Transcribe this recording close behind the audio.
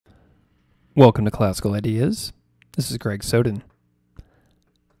Welcome to Classical Ideas. This is Greg Soden.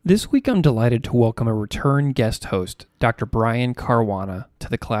 This week I'm delighted to welcome a return guest host, Dr. Brian Carwana, to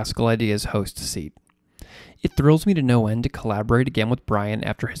the Classical Ideas host seat. It thrills me to no end to collaborate again with Brian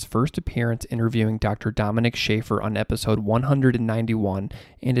after his first appearance interviewing Dr. Dominic Schaefer on episode 191,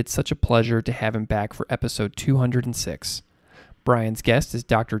 and it's such a pleasure to have him back for episode 206. Brian's guest is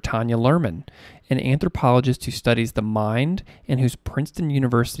Dr. Tanya Luhrmann, an anthropologist who studies the mind and whose Princeton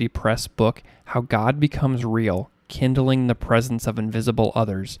University Press book, How God Becomes Real, Kindling the Presence of Invisible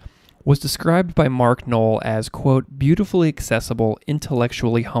Others, was described by Mark Knoll as, quote, beautifully accessible,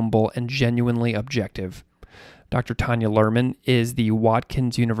 intellectually humble, and genuinely objective. Dr. Tanya Luhrmann is the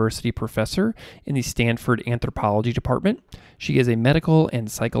Watkins University Professor in the Stanford Anthropology Department. She is a medical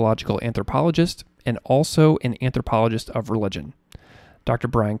and psychological anthropologist and also an anthropologist of religion. Dr.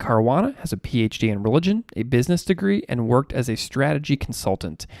 Brian Carwana has a PhD in religion, a business degree, and worked as a strategy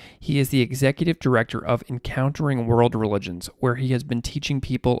consultant. He is the executive director of Encountering World Religions, where he has been teaching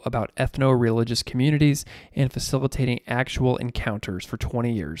people about ethno-religious communities and facilitating actual encounters for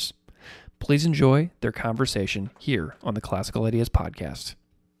 20 years. Please enjoy their conversation here on the Classical Ideas podcast.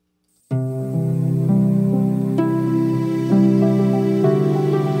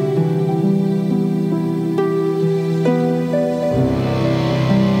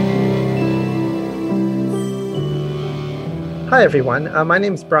 Hi, everyone. My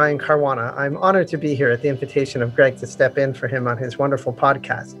name is Brian Carwana. I'm honored to be here at the invitation of Greg to step in for him on his wonderful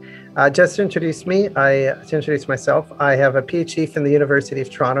podcast. Just to introduce myself, I have a PhD from the University of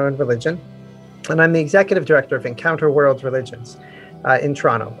Toronto in religion, and I'm the executive director of Encounter World Religions in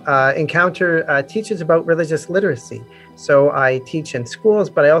Toronto. Encounter teaches about religious literacy. So I teach in schools,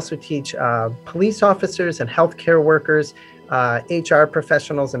 but I also teach police officers and healthcare workers, HR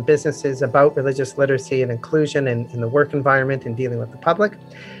professionals and businesses about religious literacy and inclusion in the work environment and dealing with the public.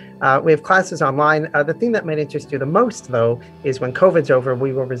 We have classes online. The thing that might interest you the most, though, is when COVID's over,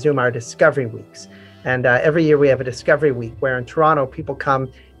 we will resume our Discovery Weeks. And every year we have a Discovery Week where in Toronto people come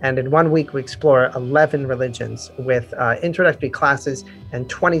and in 1 week we explore 11 religions with introductory classes and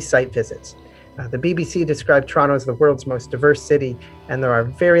 20 site visits. The BBC described Toronto as the world's most diverse city, and there are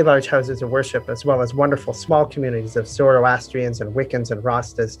very large houses of worship, as well as wonderful small communities of Zoroastrians and Wiccans and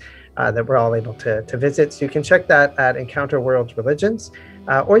Rastas that we're all able to visit. So you can check that at Encounter World Religions,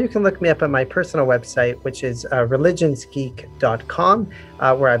 or you can look me up on my personal website, which is religionsgeek.com,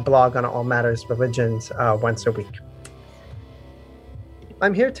 where I blog on all matters religions once a week.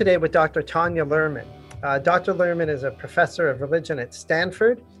 I'm here today with Dr. Tanya Luhrmann. Dr. Luhrmann is a professor of religion at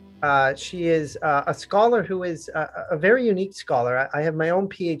Stanford. She is a scholar who is a very unique scholar. I have my own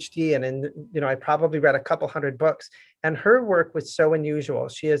PhD, and I probably read a couple hundred books, and her work was so unusual.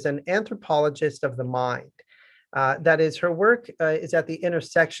 She is an anthropologist of the mind. That is, her work is at the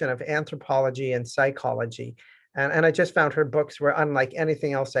intersection of anthropology and psychology. And I just found her books were unlike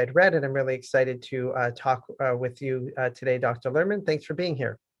anything else I'd read, and I'm really excited to talk with you today, Dr. Luhrmann. Thanks for being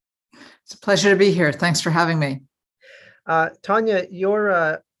here. It's a pleasure to be here. Thanks for having me. Tanya,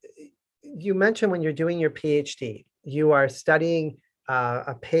 you mentioned when you're doing your PhD, you are studying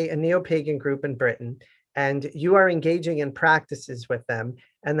a neo-pagan group in Britain, and you are engaging in practices with them.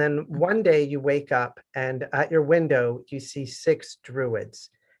 And then one day you wake up and at your window, you see 6 druids.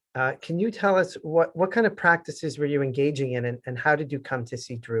 Can you tell us what kind of practices were you engaging in, and how did you come to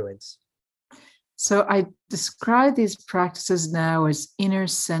see druids? So I describe these practices now as inner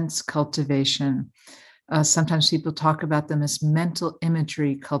sense cultivation. Sometimes people talk about them as mental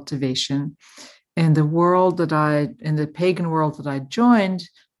imagery cultivation. In the pagan world that I joined,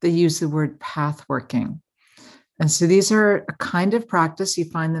 they use the word path working. And so these are a kind of practice. You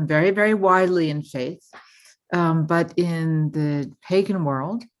find them very, very widely in faith. But in the pagan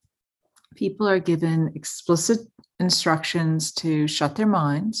world, people are given explicit instructions to shut their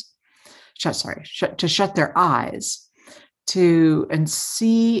eyes, and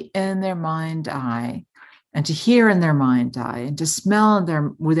see in their mind eye, and to hear in their mind eye, and to smell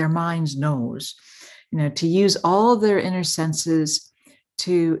with their mind's nose, to use all of their inner senses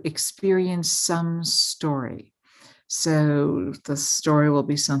to experience some story. So the story will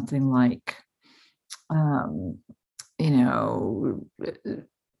be something like,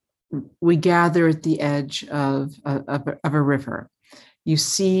 we gather at the edge of a river. You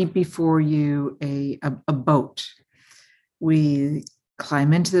see before you a boat. We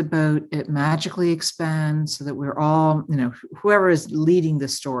climb into the boat, it magically expands so that we're all, whoever is leading the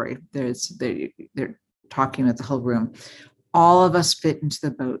story, they're talking about the whole room. All of us fit into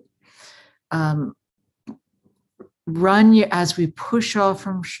the boat. As we push off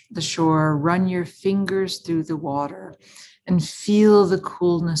from the shore, run your fingers through the water and feel the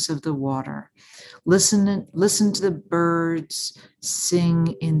coolness of the water. Listen to the birds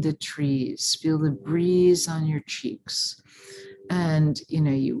sing in the trees. Feel the breeze on your cheeks. And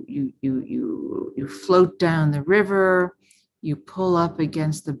you float down the river. You pull up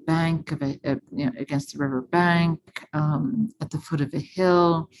against the bank of against the river bank at the foot of a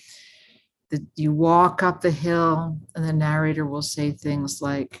hill. You walk up the hill, and the narrator will say things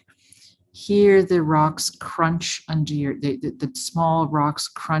like, "Hear the rocks crunch under the small rocks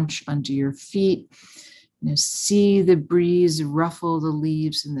crunch under your feet. See the breeze ruffle the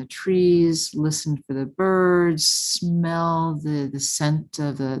leaves in the trees. Listen for the birds. Smell the scent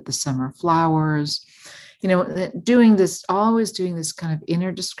of the summer flowers." Always doing this kind of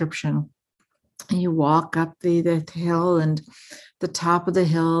inner description. And you walk up the hill, and the top of the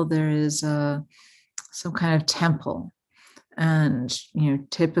hill there is some kind of temple. And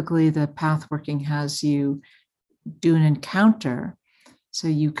typically the pathworking has you do an encounter. So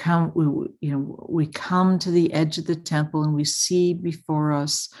we come to the edge of the temple, and we see before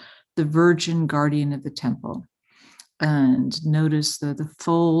us the virgin guardian of the temple, and notice the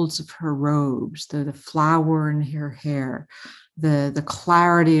folds of her robes, the flower in her hair, the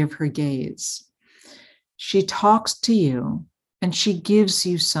clarity of her gaze. She talks to you, and she gives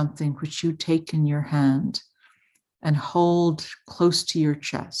you something which you take in your hand and hold close to your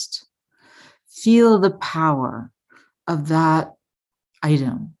chest. Feel the power of that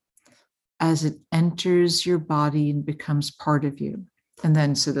item as it enters your body and becomes part of you. And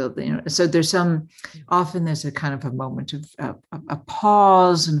then, so there's often there's a kind of a moment of a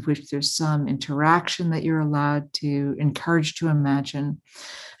pause in which there's some interaction that you're allowed to encourage to imagine.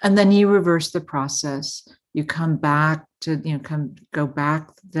 And then you reverse the process. You come back to, go back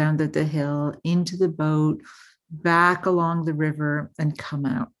down the hill into the boat, back along the river, and come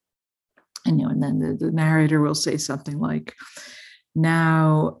out. And then the narrator will say something like,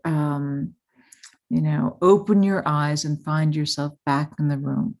 "Now, open your eyes and find yourself back in the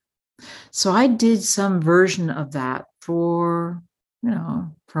room." So I did some version of that for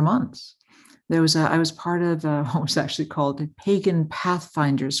months. I was part of what was actually called a Pagan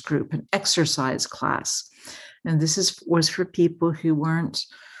Pathfinders group, an exercise class. And this was for people who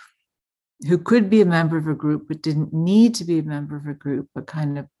could be a member of a group, but didn't need to be a member of a group, but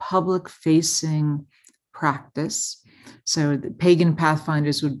kind of public facing practice. So the Pagan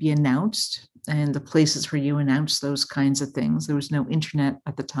Pathfinders would be announced, and the places where you announce those kinds of things. There was no internet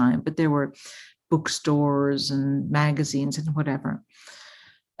at the time, but there were bookstores and magazines and whatever.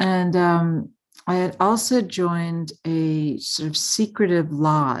 And I had also joined a sort of secretive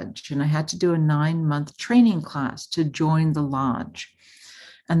lodge, and I had to do a 9-month training class to join the lodge.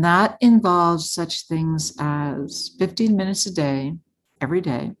 And that involves such things as 15 minutes a day, every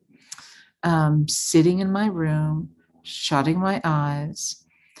day, sitting in my room, shutting my eyes,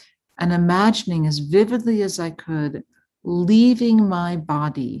 and imagining as vividly as I could, leaving my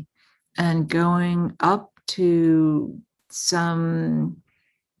body and going up to some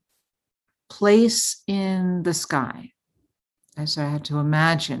place in the sky. So I had to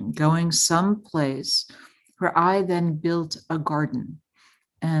imagine going someplace where I then built a garden.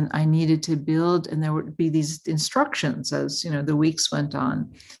 And I needed to build, and there would be these instructions as the weeks went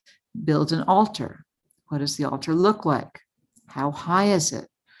on. Build an altar. What does the altar look like? How high is it?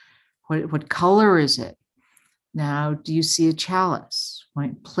 What color is it? Now, do you see a chalice?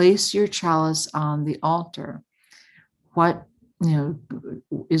 Right? Place your chalice on the altar.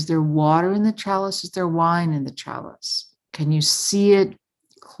 Is there water in the chalice? Is there wine in the chalice? Can you see it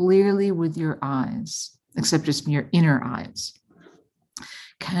clearly with your eyes, except just your inner eyes?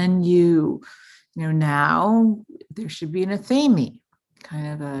 Can you, now there should be an athame, kind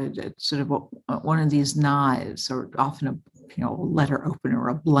of a sort of one of these knives, or often a letter opener or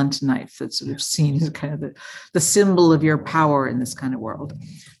a blunt knife that's sort of seen as kind of the symbol of your power in this kind of world.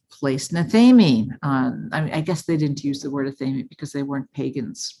 Place an athame. I guess they didn't use the word athame because they weren't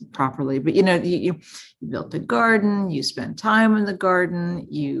pagans properly, but you built a garden, you spent time in the garden,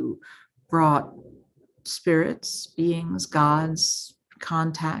 you brought spirits, beings, gods,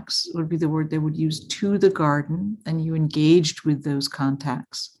 contacts would be the word they would use, to the garden, and you engaged with those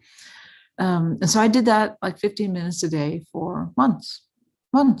contacts. And so I did that like 15 minutes a day for months.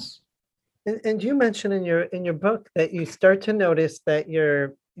 And you mentioned in your book that you start to notice that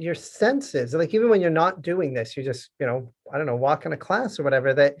your senses, like even when you're not doing this, you just walking a class or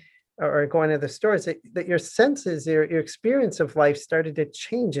whatever, that or going to the stores, that your senses, your experience of life started to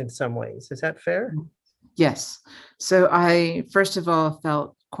change in some ways. Is that fair? Yes. So I, first of all,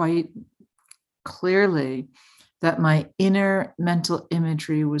 felt quite clearly that my inner mental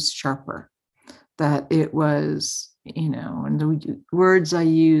imagery was sharper, that it was and the words I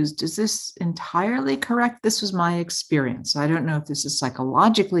used, is this entirely correct? This was my experience. I don't know if this is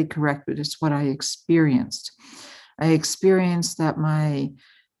psychologically correct, but it's what I experienced. I experienced that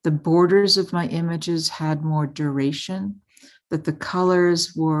the borders of my images had more duration, that the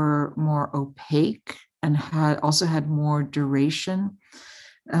colors were more opaque and also had more duration.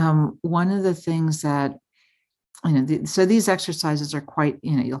 One of the things that, so these exercises are quite,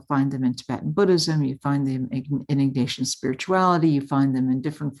 you'll find them in Tibetan Buddhism, you find them in Ignatian spirituality, you find them in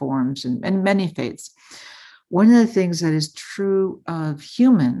different forms and many faiths. One of the things that is true of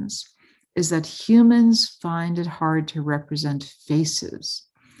humans is that humans find it hard to represent faces.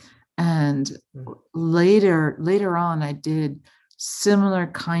 And later on, I did similar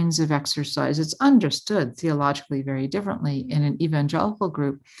kinds of exercise. It's understood theologically very differently in an evangelical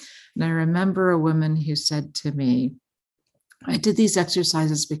group. And I remember a woman who said to me, I did these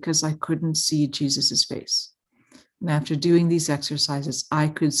exercises because I couldn't see Jesus's face. And after doing these exercises, I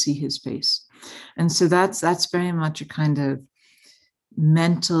could see his face. And so that's very much a kind of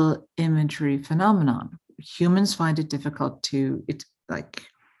mental imagery phenomenon. Humans find it difficult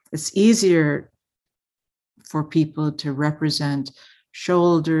it's easier for people to represent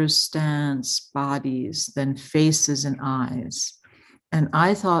shoulders, stance, bodies than faces and eyes. And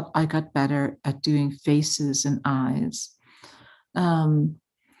I thought I got better at doing faces and eyes. And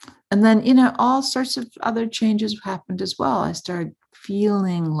then, all sorts of other changes happened as well. I started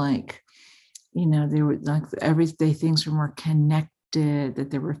feeling like, they were like everyday things were more connected, that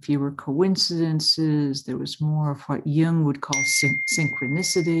there were fewer coincidences. There was more of what Jung would call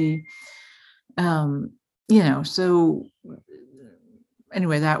synchronicity. So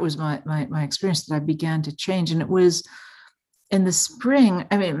anyway, that was my experience, that I began to change. And it was in the spring.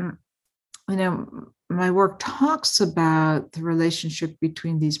 My work talks about the relationship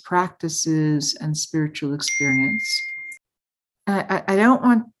between these practices and spiritual experience. I don't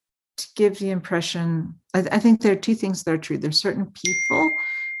want to give the impression, I think there are two things that are true. There's certain people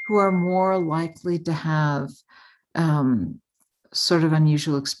who are more likely to have sort of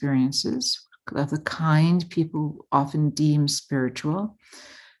unusual experiences of the kind people often deem spiritual.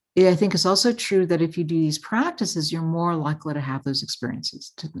 I think it's also true that if you do these practices, you're more likely to have those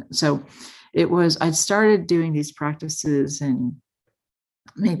experiences. So I'd started doing these practices in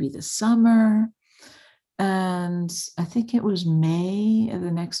maybe the summer. And I think it was May of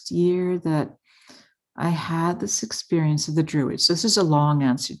the next year that I had this experience of the Druids. So this is a long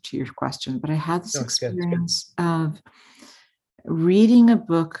answer to your question, but I had this experience of reading a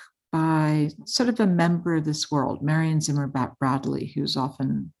book by sort of a member of this world, Marion Zimmer Bradley, who's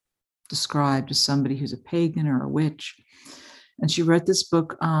often described as somebody who's a pagan or a witch. And she wrote this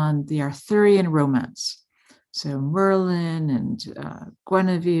book on the Arthurian romance. So Merlin and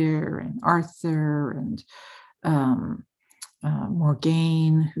Guinevere and Arthur and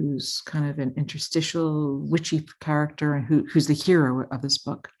Morgane, who's kind of an interstitial witchy character and who's the hero of this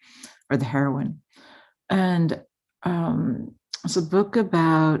book, or the heroine. And it's a book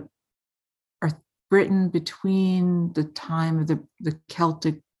about Britain between the time of the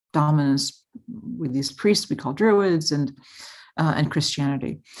Celtic dominance with these priests we call Druids and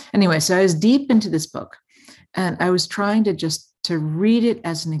Christianity. Anyway, so I was deep into this book, and I was trying to read it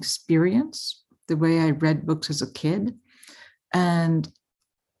as an experience, the way I read books as a kid. And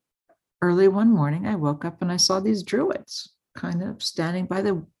early one morning, I woke up and I saw these Druids kind of standing by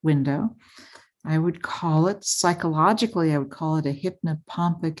the window. I would call it, psychologically, I would call it a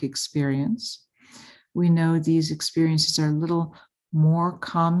hypnopompic experience. We know these experiences are a little more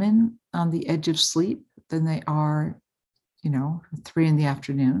common on the edge of sleep than they are, 3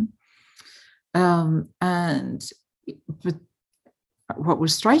 p.m. But what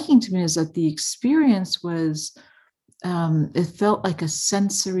was striking to me is that the experience was, it felt like a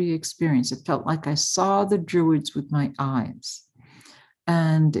sensory experience. It felt like I saw the Druids with my eyes.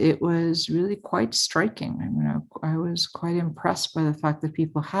 And it was really quite striking. I was quite impressed by the fact that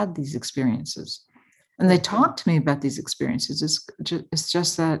people had these experiences. And they talked to me about these experiences. It's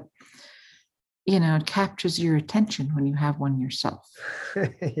just that, it captures your attention when you have one yourself.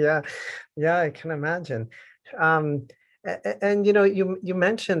 Yeah, I can imagine. And you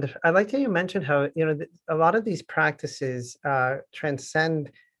mentioned, I like how you mentioned how, a lot of these practices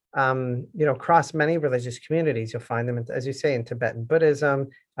transcend, across many religious communities. You'll find them, as you say, in Tibetan Buddhism,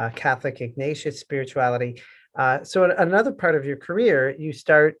 Catholic Ignatian spirituality. So another part of your career, you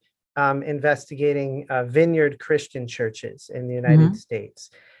start investigating vineyard Christian churches in the United States.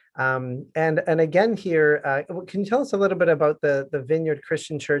 And again here, can you tell us a little bit about the Vineyard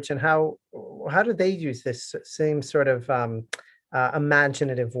Christian Church and how do they use this same sort of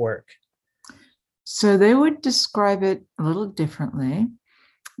imaginative work? So they would describe it a little differently.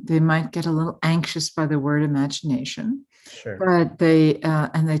 They might get a little anxious by the word imagination, Sure. but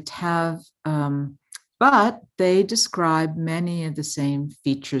but they describe many of the same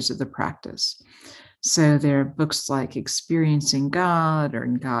features of the practice. So there are books like Experiencing God or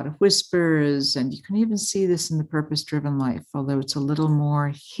In God of Whispers, and you can even see this in The Purpose-Driven Life, although it's a little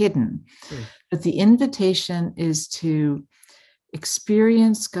more hidden. But the invitation is to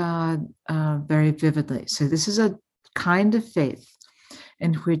experience God very vividly. So this is a kind of faith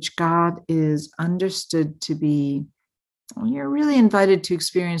in which God is understood to be, you're really invited to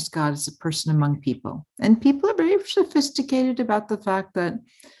experience God as a person among people. And people are very sophisticated about the fact that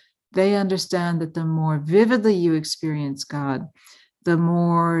they understand that the more vividly you experience God, the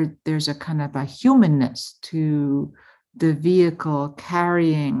more there's a kind of a humanness to the vehicle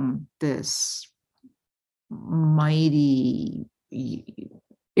carrying this mighty,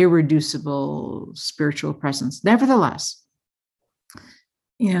 irreducible spiritual presence. Nevertheless,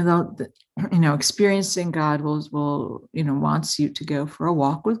 experiencing God will wants you to go for a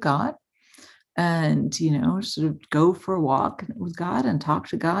walk with God, and sort of go for a walk with God and talk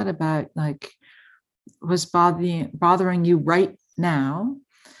to God about like what's bothering you right now.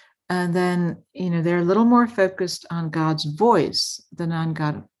 And then they're a little more focused on God's voice than on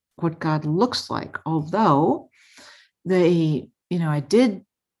God, what God looks like. Although I did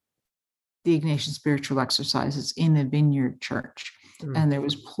the Ignatian spiritual exercises in a vineyard church, and there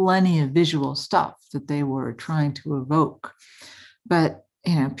was plenty of visual stuff that they were trying to evoke. But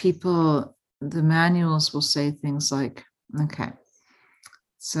people, the manuals will say things like, okay,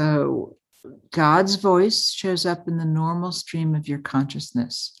 so God's voice shows up in the normal stream of your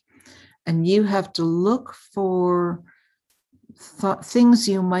consciousness, and you have to look for things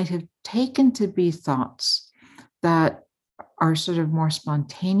you might have taken to be thoughts that are sort of more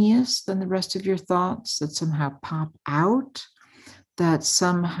spontaneous than the rest of your thoughts, that somehow pop out, that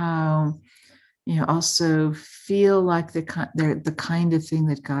somehow also feel like they're the kind of thing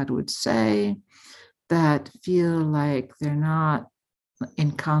that God would say, that feel like they're not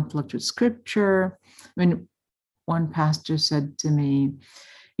in conflict with Scripture. I mean, one pastor said to me,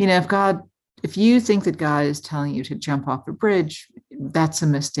 if you think that God is telling you to jump off a bridge, that's a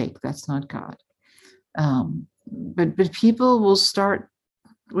mistake. That's not God. But people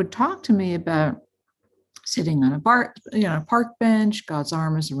would talk to me about sitting on a park bench. God's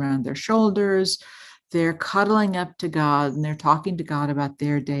arm is around their shoulders. They're cuddling up to God, and they're talking to God about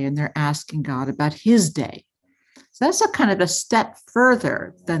their day, and they're asking God about his day. So that's a kind of a step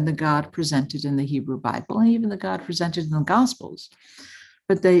further than the God presented in the Hebrew Bible, and even the God presented in the Gospels.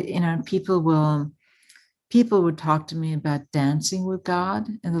 But people would talk to me about dancing with God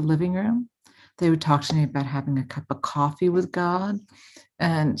in the living room. They would talk to me about having a cup of coffee with God.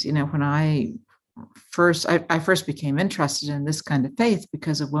 And, when I first became interested in this kind of faith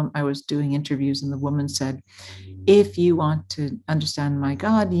because of when I was doing interviews, and the woman said, if you want to understand my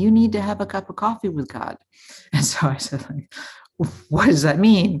God, you need to have a cup of coffee with God. And so I said, what does that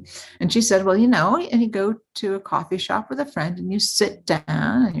mean? And she said, well, and you go to a coffee shop with a friend and you sit down,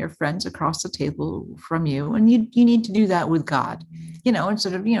 and your friend's across the table from you, and you need to do that with God, and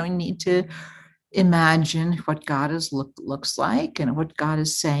sort of, you need to imagine what God looks like and what God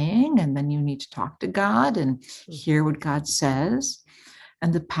is saying. And then you need to talk to God and hear what God says.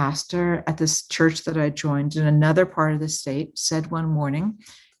 And the pastor at this church that I joined in another part of the state said one morning, if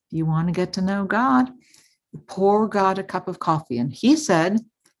you want to get to know God, pour God a cup of coffee. And he said,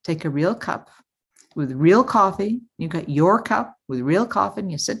 take a real cup with real coffee. You got your cup with real coffee,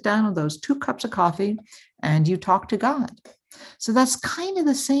 and you sit down with those 2 cups of coffee and you talk to God. So that's kind of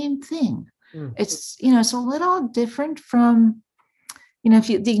the same thing. It's, it's a little different from, the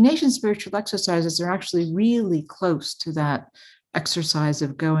Ignatian spiritual exercises are actually really close to that exercise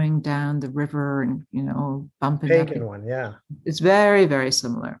of going down the river and, bumping Pagan up. one, yeah. It's very, very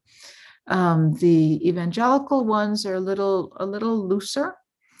similar. The evangelical ones are a little looser,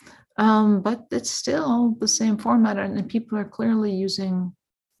 but it's still the same format, and people are clearly using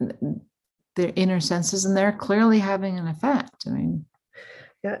their inner senses, and they're clearly having an effect.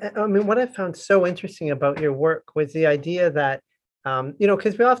 What I found so interesting about your work was the idea that,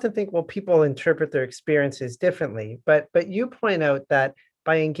 because we often think, well, people interpret their experiences differently, but you point out that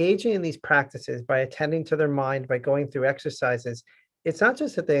by engaging in these practices, by attending to their mind, by going through exercises, it's not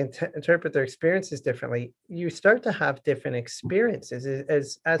just that they interpret their experiences differently. You start to have different experiences,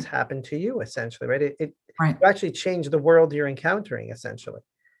 as happened to you, essentially, right? Right. You actually change the world you're encountering, essentially.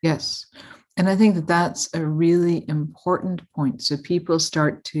 Yes. And I think that that's a really important point. So people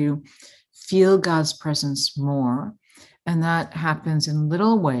start to feel God's presence more, and that happens in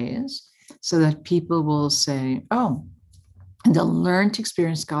little ways. so that people will say, oh, and they'll learn to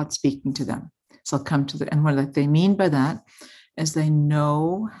experience God speaking to them. So they'll come to the, and what they mean by that is they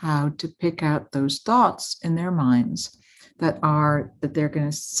know how to pick out those thoughts in their minds that they're going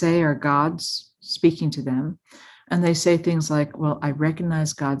to say are God's speaking to them. And they say things like, well, I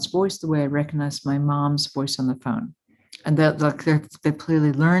recognize God's voice the way I recognize my mom's voice on the phone. And they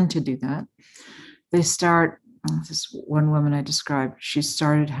clearly learn to do that. They start, this one woman I described, she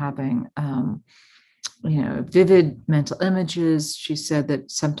started having, vivid mental images. She said that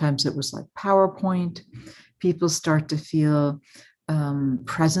sometimes it was like PowerPoint. People start to feel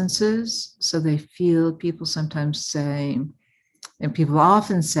presences. So people sometimes say, and people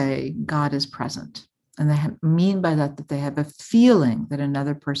often say, God is present. And they mean by that they have a feeling that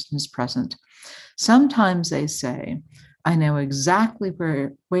another person is present. Sometimes they say, I know exactly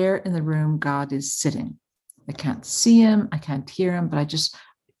where in the room God is sitting. I can't see him, I can't hear him,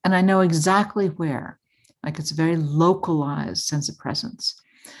 and I know exactly where. Like it's a very localized sense of presence.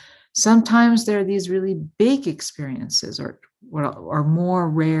 Sometimes there are these really big experiences or more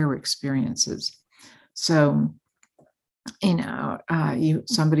rare experiences. So,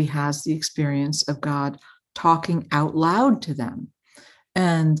 somebody has the experience of God talking out loud to them,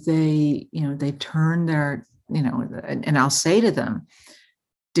 and they turn their, and I'll say to them,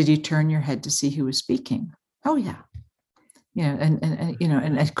 did you turn your head to see who was speaking? Oh yeah.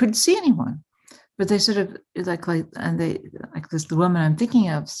 And I couldn't see anyone, but they sort of the woman I'm thinking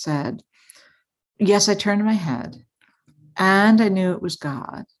of said, yes, I turned my head and I knew it was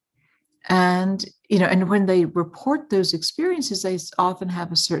God. And, and when they report those experiences, they often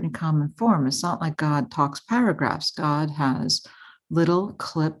have a certain common form. It's not like God talks paragraphs. God has little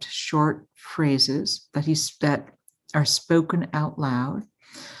clipped short phrases that are spoken out loud.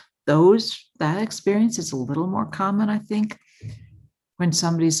 That experience is a little more common, I think, when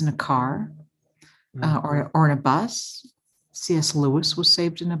somebody's in a car or in a bus. C.S. Lewis was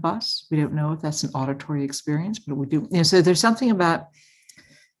saved in a bus. We don't know if that's an auditory experience, but we do. So there's something about,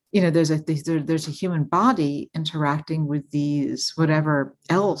 there's a human body interacting with these, whatever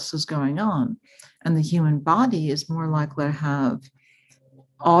else is going on. And the human body is more likely to have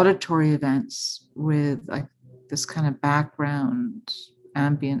auditory events with like this kind of background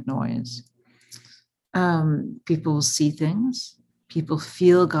ambient noise. People see things. People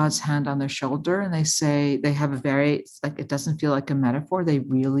feel God's hand on their shoulder, and they say they have it doesn't feel like a metaphor. They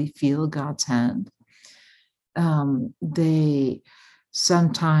really feel God's hand. They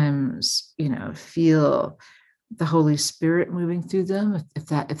sometimes, feel the Holy Spirit moving through them.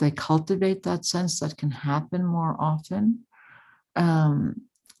 If they cultivate that sense, that can happen more often.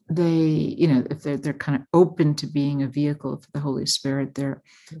 If they're kind of open to being a vehicle for the Holy Spirit,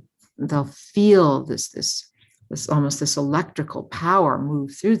 they'll feel this almost this electrical power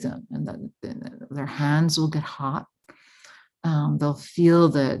move through them, and then their hands will get hot. They'll feel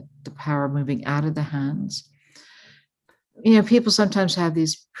the power moving out of the hands. People sometimes have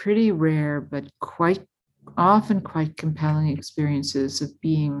these pretty rare, but quite compelling experiences of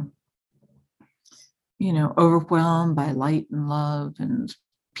being, overwhelmed by light and love and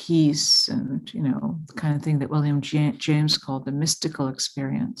peace and, the kind of thing that William James called the mystical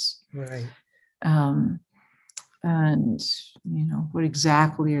experience. Right. And, what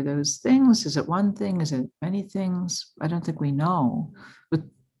exactly are those things? Is it one thing? Is it many things? I don't think we know. But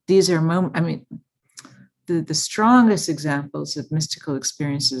these are moments, the strongest examples of mystical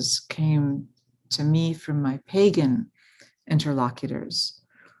experiences came to me from my pagan interlocutors.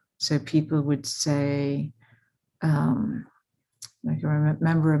 So people would say, I can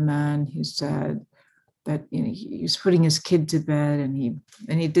remember a man who said that he was putting his kid to bed, and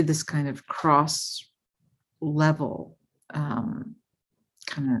he did this kind of cross level kind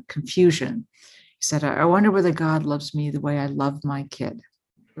of confusion. He said, I wonder whether God loves me the way I love my kid.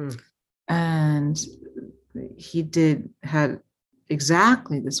 And he had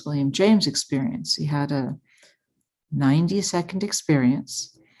exactly this William James experience. He had a 90-second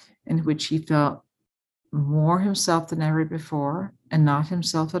experience in which he felt more himself than ever before and not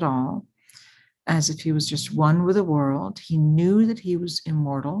himself at all, as if he was just one with the world. He knew that he was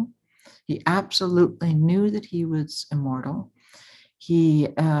immortal. He absolutely knew that he was immortal. He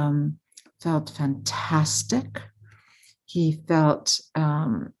felt fantastic. He felt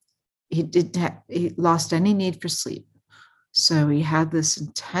he lost any need for sleep. So he had this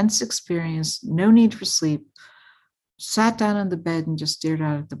intense experience, no need for sleep, sat down on the bed and just stared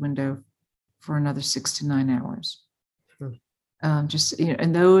out at the window for another 6 to 9 hours.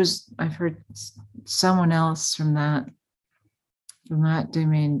 And those, I've heard someone else from that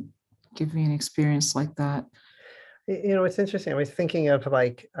domain give me an experience like that. It's interesting. I was thinking of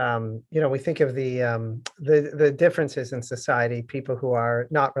like, we think of the differences in society, people who are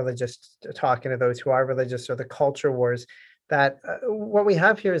not religious talking to those who are religious, or the culture wars. That what we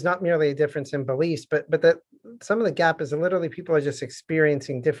have here is not merely a difference in beliefs, but that some of the gap is literally people are just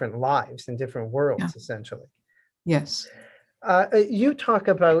experiencing different lives in different worlds, Yeah. essentially. Yes. You talk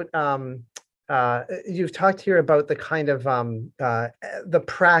about you've talked here about the kind of the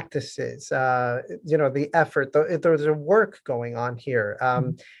practices, the effort. There's a work going on here,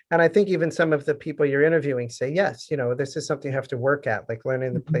 and I think even some of the people you're interviewing say, yes, this is something you have to work at, like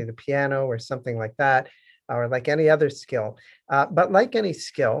learning to play the piano or something like that, or like any other skill. But like any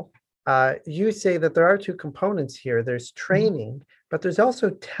skill, you say that there are two components here. There's training, but there's also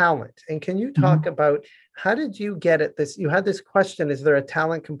talent. And can you talk about how did you get at this? You had this question, is there a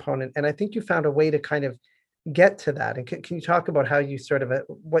talent component? And I think you found a way to kind of get to that. And can you talk about how you sort of,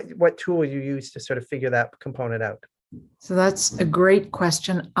 what tool you use to sort of figure that component out? So that's a great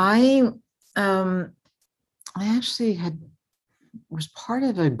question. I actually was part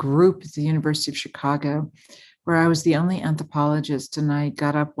of a group at the University of Chicago where I was the only anthropologist. And I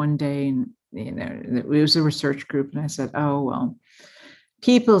got up one day and, it was a research group. And I said, oh, well,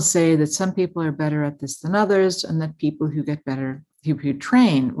 people say that some people are better at this than others, and that people who get better, who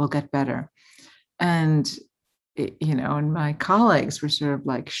train, will get better. And, and my colleagues were sort of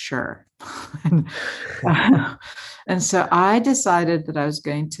like, sure. And so I decided that I was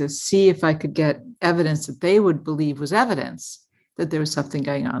going to see if I could get evidence that they would believe was evidence that there was something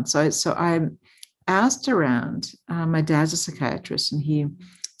going on. So I asked around. My dad's a psychiatrist, and he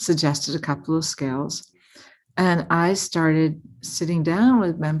suggested a couple of scales. And I started sitting down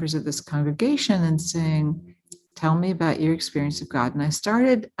with members of this congregation and saying, tell me about your experience of God. And I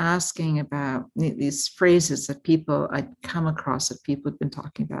started asking about these phrases that I'd come across that people had been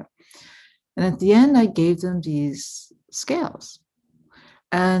talking about. And at the end, I gave them these scales.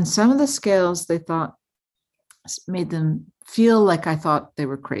 And some of the scales they thought made them feel like I thought they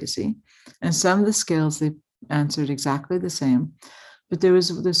were crazy. And some of the scales they answered exactly the same. But there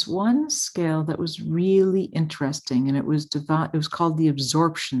was this one scale that was really interesting, and it was called the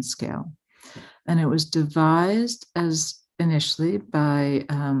absorption scale. And it was devised as initially by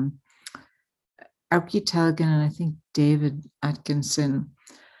Auke Telgen and I think David Atkinson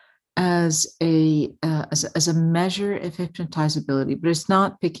as a measure of hypnotizability, but it's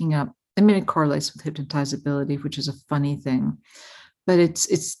not picking up. I mean, it correlates with hypnotizability, which is a funny thing, but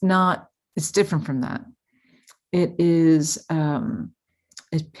it's not. It's different from that. It is.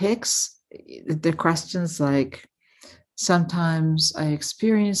 It picks the questions like, sometimes I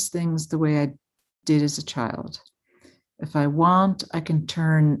experience things the way I did as a child. If I want, I can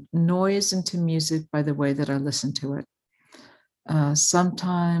turn noise into music by the way that I listen to it.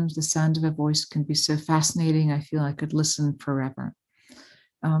 Sometimes the sound of a voice can be so fascinating, I feel I could listen forever.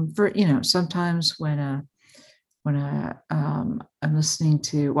 Sometimes when I'm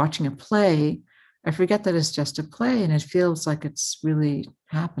watching a play, I forget that it's just a play and it feels like it's really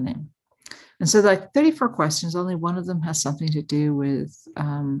happening. And so like 34 questions, only one of them has something to do with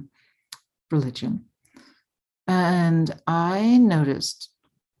religion. And I noticed,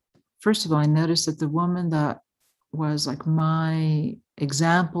 first of all, that the woman that was like my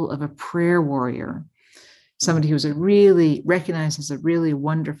example of a prayer warrior, somebody who was recognized as a really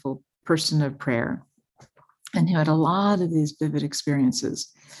wonderful person of prayer and who had a lot of these vivid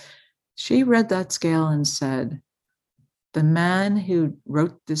experiences, she read that scale and said, the man who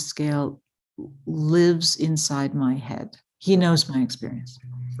wrote this scale lives inside my head. He knows my experience.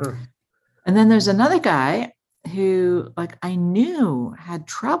 Sure. And then there's another guy who, like, I knew had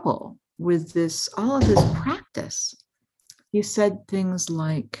trouble with all of this practice. He said things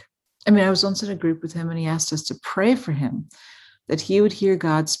like, I was once in a group with him and he asked us to pray for him, that he would hear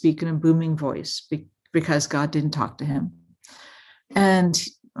God speak in a booming voice because God didn't talk to him. And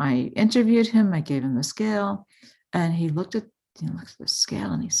I interviewed him, I gave him the scale, and he looked at the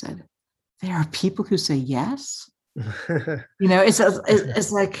scale and he said, there are people who say yes.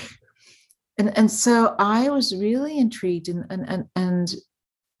 It's like, and so I was really intrigued, and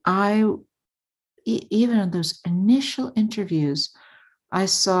I, even in those initial interviews, I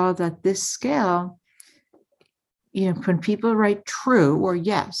saw that this scale, when people write true or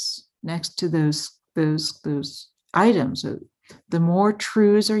yes next to those items, the more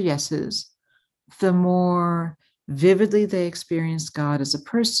trues or yeses, the more vividly they experience God as a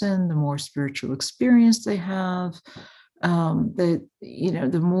person, the more spiritual experience they have,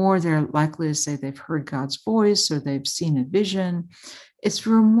 the more they're likely to say they've heard God's voice or they've seen a vision. It's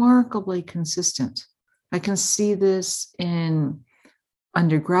remarkably consistent. I can see this in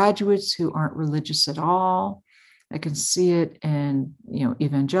undergraduates who aren't religious at all. I can see it in,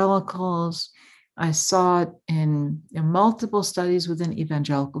 evangelicals. I saw it in multiple studies within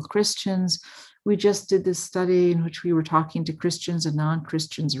evangelical Christians. We just did this study in which we were talking to Christians and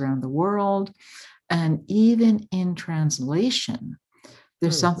non-Christians around the world. And even in translation,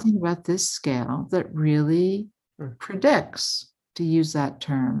 there's something about this scale that really predicts, to use that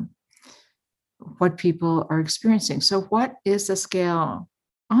term, what people are experiencing. So what is the scale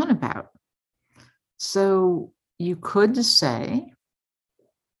on about? So you could say,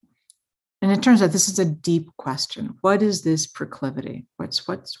 and it turns out this is a deep question. What is this proclivity?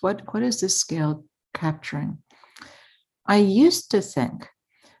 What is this scale capturing? I used to think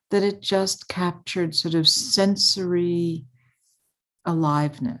that it just captured sort of sensory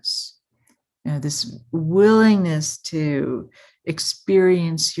aliveness, this willingness to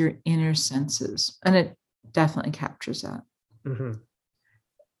experience your inner senses. And it definitely captures that. Mm-hmm.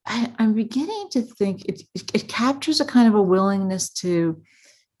 I'm beginning to think it captures a kind of a willingness to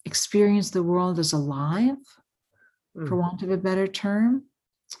experience the world as alive, for want of a better term,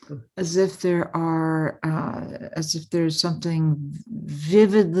 as if there's something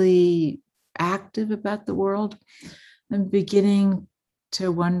vividly active about the world. I'm beginning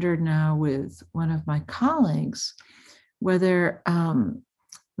to wonder now with one of my colleagues whether,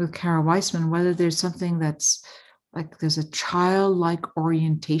 with Kara Weissman, whether there's something that's like there's a childlike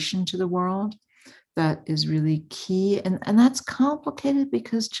orientation to the world that is really key. And that's complicated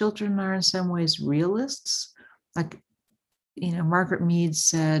because children are in some ways realists. Like, Margaret Mead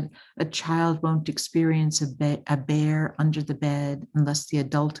said, a child won't experience a bear under the bed unless the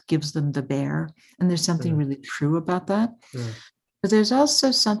adult gives them the bear. And there's something really true about that. But there's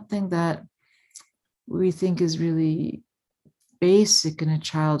also something that we think is really basic in a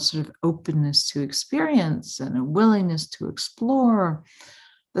child's sort of openness to experience and a willingness to explore.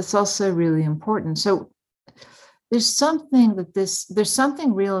 That's also really important. So there's something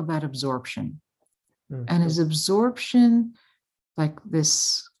real about absorption. And is absorption like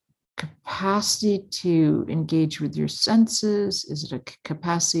this capacity to engage with your senses? Is it a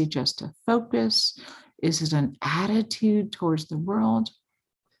capacity just to focus? Is it an attitude towards the world?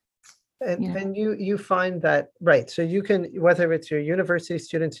 And you find that, right, so you can, whether it's your university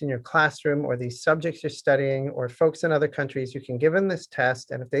students in your classroom or these subjects you're studying or folks in other countries, you can give them this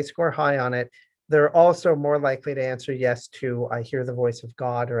test, and if they score high on it, they're also more likely to answer yes to, I hear the voice of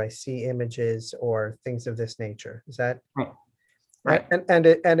God, or I see images, or things of this nature. Is that right? And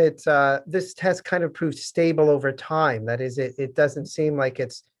it's this test kind of proves stable over time. That is, it doesn't seem like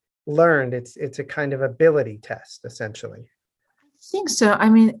it's learned. It's a kind of ability test, essentially. I think so. I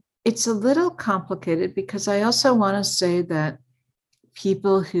mean, it's a little complicated because I also want to say that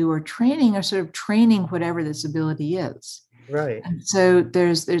people who are training are sort of training whatever this ability is. Right. And so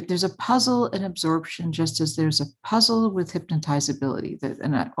there's a puzzle in absorption, just as there's a puzzle with hypnotizability.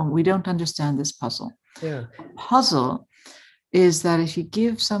 We don't understand this puzzle. Yeah. The puzzle is that if you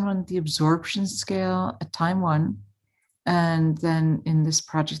give someone the absorption scale at time 1, and then in this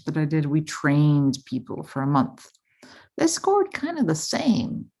project that I did, we trained people for a month, they scored kind of the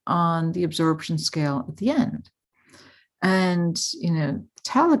same on the absorption scale at the end. And,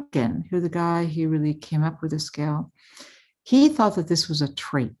 Taligan, the guy who really came up with the scale, he thought that this was a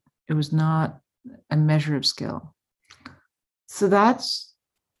trait. It was not a measure of skill.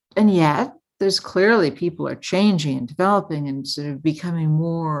 And yet there's clearly people are changing and developing and sort of becoming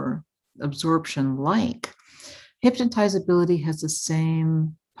more absorption-like. Hypnotizability has the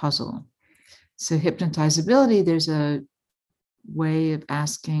same puzzle. So hypnotizability, there's a way of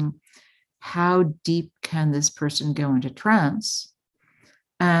asking, how deep can this person go into trance?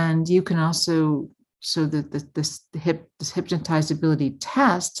 And you can also, so that this hypnotizability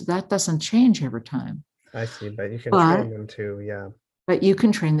test, that doesn't change over time. I see, but you can train them to, yeah. But you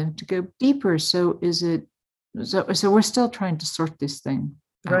can train them to go deeper. So we're still trying to sort this thing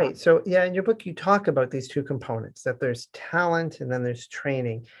out. Right. So yeah, in your book, you talk about these two components, that there's talent and then there's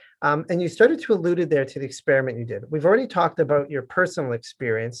training. And you started to allude there to the experiment you did. We've already talked about your personal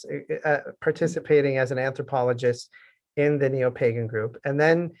experience participating as an anthropologist in the neo-pagan group. And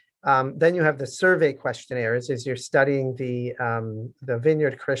then you have the survey questionnaires as you're studying the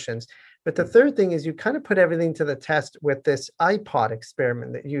vineyard Christians. But the third thing is you kind of put everything to the test with this iPod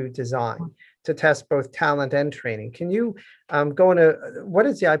experiment that you designed to test both talent and training. Can you go into what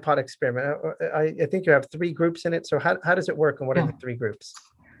is the iPod experiment? I think you have 3 groups in it. So how does it work, and what are the 3 groups?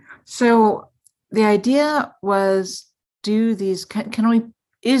 So the idea was,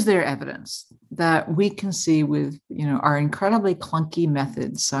 is there evidence that we can see with, our incredibly clunky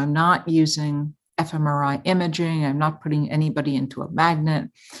methods? So I'm not using fMRI imaging. I'm not putting anybody into a magnet.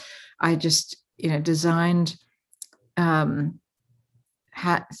 I just, designed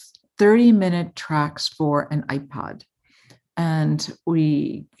had 30-minute tracks for an iPod. And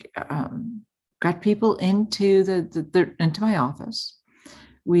we got people into into my office.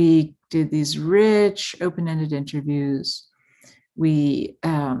 We did these rich, open-ended interviews. We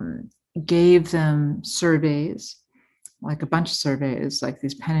gave them surveys, like a bunch of surveys, like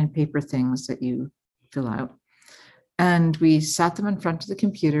these pen and paper things that you fill out. And we sat them in front of the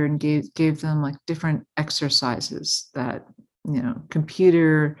computer and gave them like different exercises that,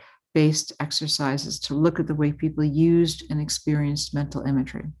 computer-based exercises to look at the way people used and experienced mental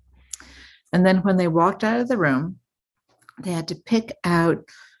imagery. And then when they walked out of the room, they had to pick out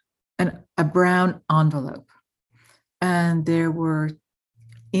a brown envelope. And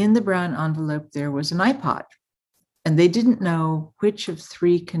in the brown envelope, there was an iPod. And they didn't know which of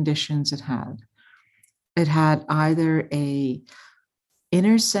three conditions it had. It had either a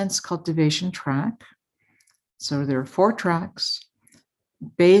inner sense cultivation track. So there are 4 tracks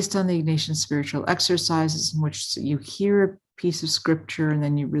based on the Ignatian spiritual exercises in which you hear a piece of scripture and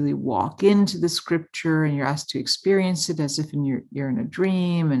then you really walk into the scripture and you're asked to experience it as if you're in a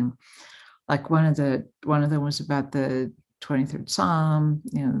dream. And like one of them was about the 23rd Psalm,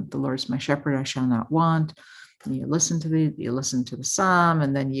 the Lord is my shepherd, I shall not want. And you listen to the Psalm,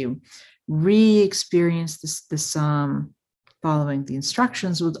 and then you re-experience the Psalm following the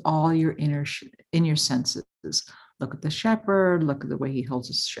instructions with all your inner senses. Look at the shepherd, look at the way he holds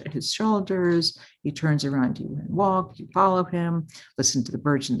his shoulders, he turns around you and walk, you follow him, listen to the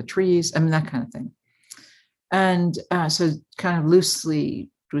birds in the trees, that kind of thing. And so kind of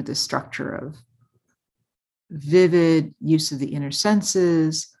loosely with the structure of vivid use of the inner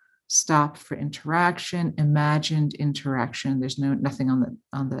senses, stop for interaction, imagined interaction. There's nothing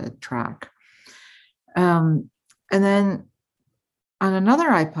on the track. And then on another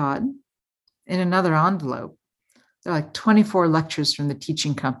iPod, in another envelope, there are like 24 lectures from the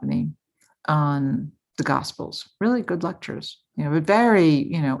teaching company on the Gospels. Really good lectures, but very,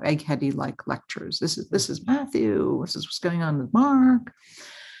 eggheady like lectures. This is Matthew. This is what's going on with Mark.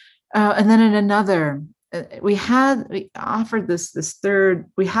 And then in another, we offered this third.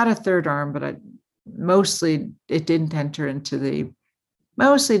 We had a third arm, but it didn't enter into the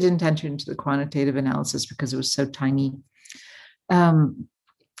quantitative analysis because it was so tiny.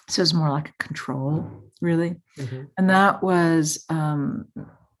 So it's more like a control, really. Mm-hmm. And that was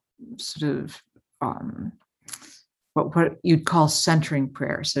what you'd call centering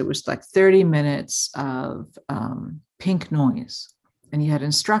prayer. So it was like 30 minutes of pink noise. And you had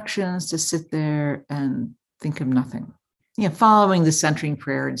instructions to sit there and think of nothing, following the centering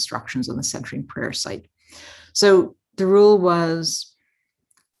prayer instructions on the centering prayer site. So the rule was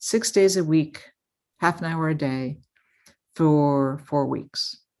 6 days a week, half an hour a day for 4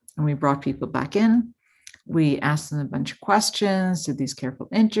 weeks. And we brought people back in. We asked them a bunch of questions, did these careful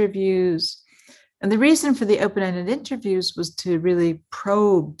interviews. And the reason for the open-ended interviews was to really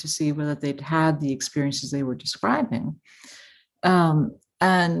probe to see whether they'd had the experiences they were describing.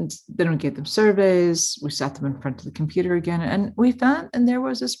 And then we gave them surveys. We sat them in front of the computer again, and we found, and there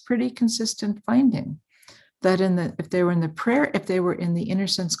was this pretty consistent finding that if they were in the inner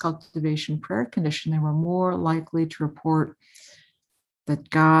sense cultivation prayer condition, they were more likely to report that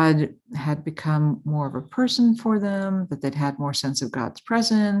God had become more of a person for them, that they'd had more sense of God's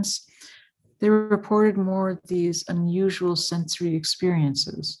presence. They reported more of these unusual sensory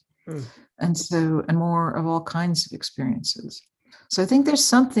experiences, and more of all kinds of experiences. So I think there's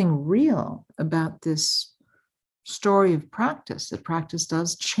something real about this story of practice, that practice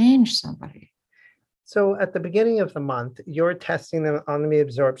does change somebody. So at the beginning of the month, you're testing them on the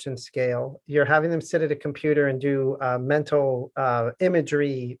absorption scale. You're having them sit at a computer and do mental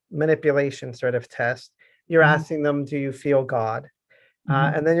imagery manipulation sort of test. You're asking them, do you feel God?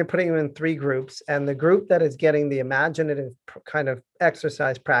 And then you're putting them in 3 groups. And the group that is getting the imaginative kind of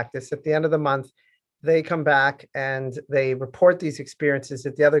exercise practice, at the end of the month, they come back and they report these experiences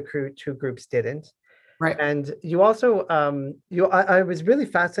that the other 2 groups didn't. Right. And you also, I was really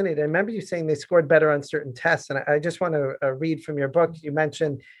fascinated. I remember you saying they scored better on certain tests. And I just want to read from your book. You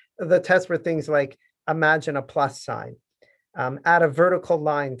mentioned the tests were things like imagine a plus sign, add a vertical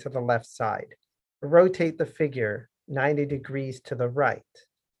line to the left side, rotate the figure 90 degrees to the right.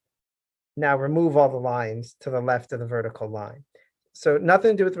 Now remove all the lines to the left of the vertical line. So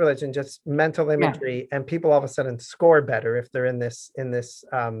nothing to do with religion, just mental imagery, and people all of a sudden score better if they're in this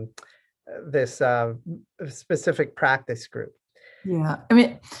specific practice group. Yeah, I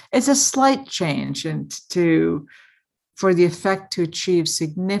mean, it's a slight change, and for the effect to achieve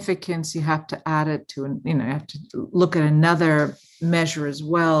significance, you have to add it to, you have to look at another measure as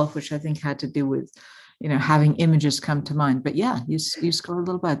well, which I think had to do with, having images come to mind. But yeah, you score a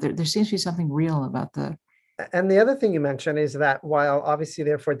little bit. There seems to be something real about the. And the other thing you mentioned is that while obviously,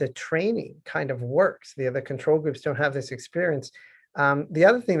 therefore, the training kind of works, the other control groups don't have this experience. The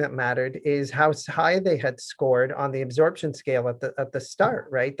other thing that mattered is how high they had scored on the absorption scale at the start,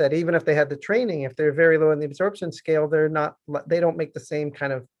 right? That even if they had the training, if they're very low in the absorption scale, they don't make the same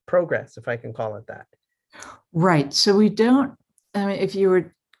kind of progress, if I can call it that. Right. So we don't, if you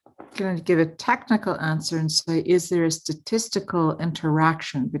were going to give a technical answer and say, is there a statistical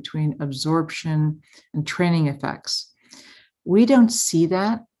interaction between absorption and training effects? We don't see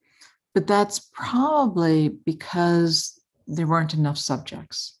that, but that's probably because there weren't enough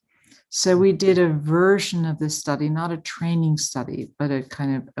subjects. So we did a version of this study, not a training study, but a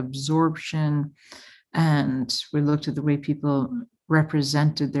kind of absorption. And we looked at the way people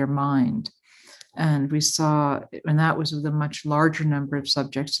represented their mind. And we saw, and that was with a much larger number of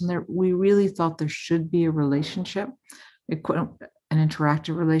subjects. And we really thought there should be a relationship, an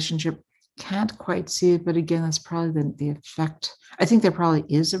interactive relationship. Can't quite see it, but again, that's probably the effect. I think there probably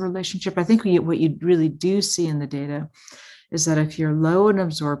is a relationship. I think what you really do see in the data is that if you're low in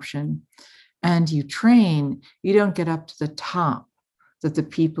absorption and you train, you don't get up to the top that the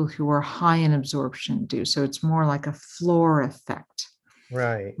people who are high in absorption do. So it's more like a floor effect.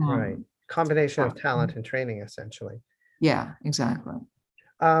 Right, right. Combination of talent and training, essentially. Yeah, exactly.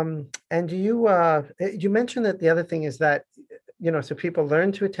 And you mentioned that the other thing is that, so people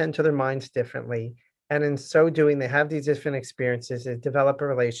learn to attend to their minds differently. And in so doing, they have these different experiences, they develop a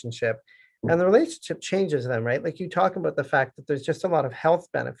relationship, and the relationship changes them, right? Like you talk about the fact that there's just a lot of health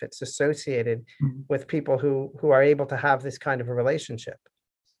benefits associated with people who are able to have this kind of a relationship.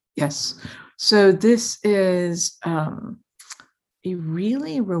 Yes. So this is a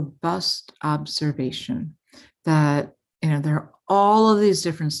really robust observation that, there are all of these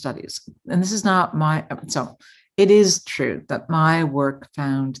different studies. And this is not so it is true that my work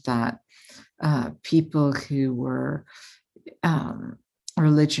found that people who were,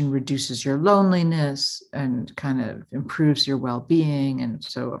 religion reduces your loneliness and kind of improves your well-being. And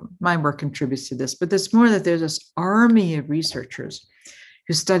so my work contributes to this, but there's more that there's this army of researchers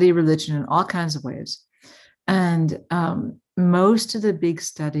who study religion in all kinds of ways. And most of the big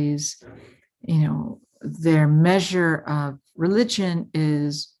studies, their measure of religion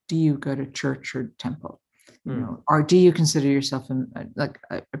is, do you go to church or temple? Or do you consider yourself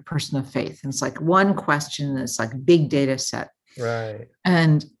a person of faith? And it's like one question, it's like a big data set. Right.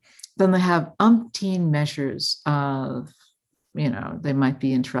 And then they have umpteen measures of, they might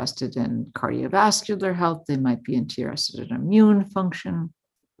be interested in cardiovascular health. They might be interested in immune function.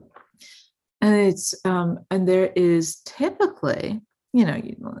 And it's, and there is typically,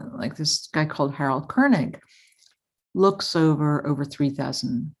 like this guy called Harold Koenig looks over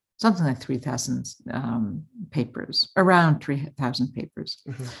 3,000, something like 3,000 papers, around 3,000 papers.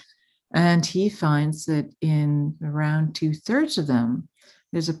 Mm-hmm. And he finds that in around 2/3 of them,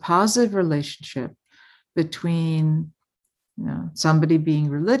 there's a positive relationship between, somebody being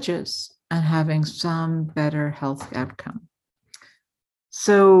religious and having some better health outcome.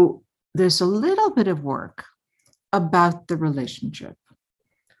 So there's a little bit of work about the relationship.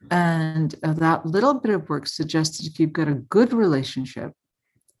 And that little bit of work suggests that if you've got a good relationship,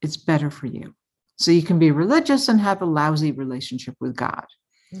 it's better for you. So you can be religious and have a lousy relationship with God.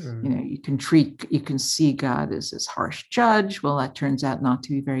 You can see God as this harsh judge. Well, that turns out not to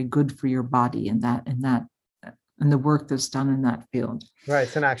be very good for your body and the work that's done in that field. Right.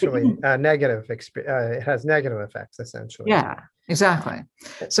 It's an actually negative it has negative effects, essentially. Yeah, exactly.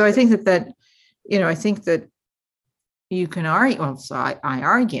 So I think that I think that you can argue, so I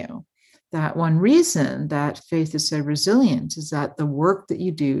argue that one reason that faith is so resilient is that the work that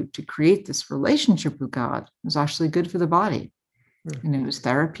you do to create this relationship with God is actually good for the body. It's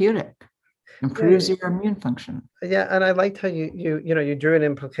therapeutic, improves your immune function. Yeah, and I liked how you drew an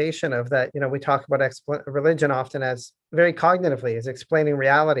implication of that. We talk about religion often as very cognitively as explaining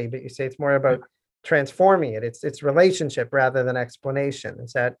reality, but you say it's more about transforming it. It's relationship rather than explanation.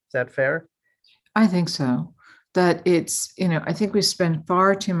 Is that fair? I think so. That it's, I think we spend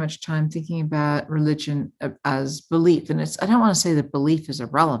far too much time thinking about religion as belief. And I don't want to say that belief is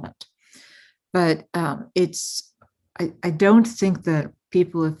irrelevant, but I don't think that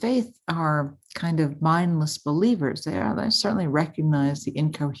people of faith are kind of mindless believers. They certainly recognize the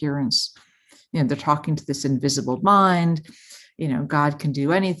incoherence. They're talking to this invisible mind. God can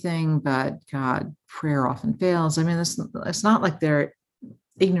do anything, but prayer often fails. I mean, it's not like they're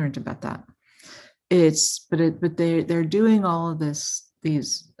ignorant about that. But they're doing all of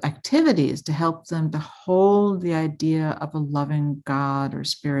these activities to help them to hold the idea of a loving God or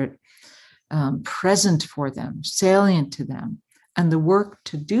spirit present for them, salient to them. And the work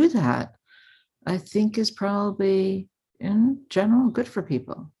to do that, I think, is probably in general good for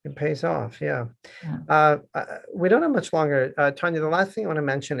people. It pays off, yeah. We don't have much longer. Tanya, the last thing I want to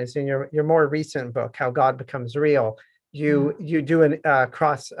mention is in your more recent book, How God Becomes Real, you do a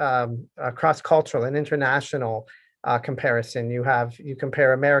cross-cultural and international comparison. You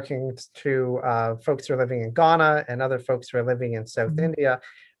compare Americans to folks who are living in Ghana and other folks who are living in South India.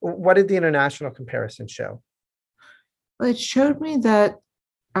 What did the international comparison show? Well, it showed me that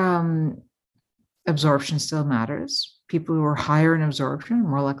absorption still matters. People who are higher in absorption are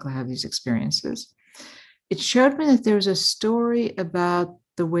more likely to have these experiences. It showed me that there's a story about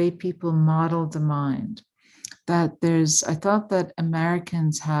the way people model the mind. I thought that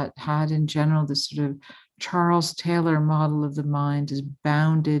Americans had in general this sort of Charles Taylor model of the mind as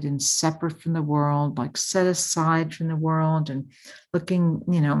bounded and separate from the world, like set aside from the world and looking,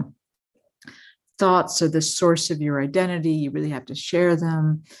 thoughts are the source of your identity. You really have to share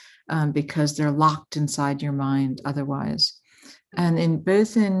them because they're locked inside your mind otherwise. And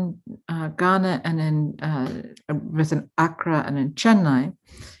both in Ghana and in Accra and in Chennai,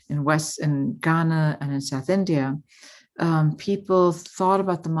 in Ghana and in South India, people thought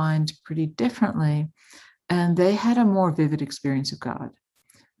about the mind pretty differently, and they had a more vivid experience of God.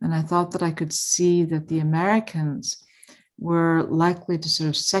 And I thought that I could see that the Americans were likely to sort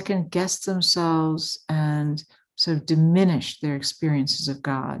of second guess themselves and sort of diminish their experiences of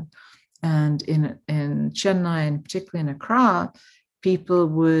God. And in Chennai, and particularly in Accra, people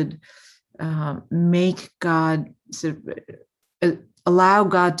would make God allow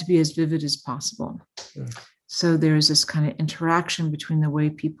God to be as vivid as possible. Yeah. So there's this kind of interaction between the way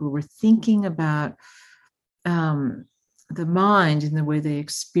people were thinking about the mind and the way they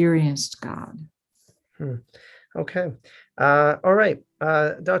experienced God. Okay. All right.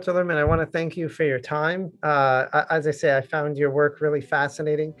 Dr. Luhrmann, I want to thank you for your time. As I say, I found your work really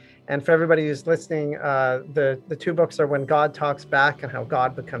fascinating. And for everybody who's listening, the two books are When God Talks Back and How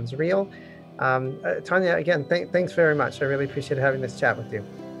God Becomes Real. Tanya, again, thanks very much. I really appreciate having this chat with you.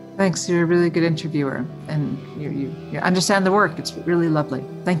 Thanks. You're a really good interviewer, and you understand the work. It's really lovely.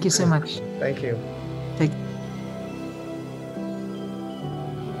 Thank you so much. Thank you. Take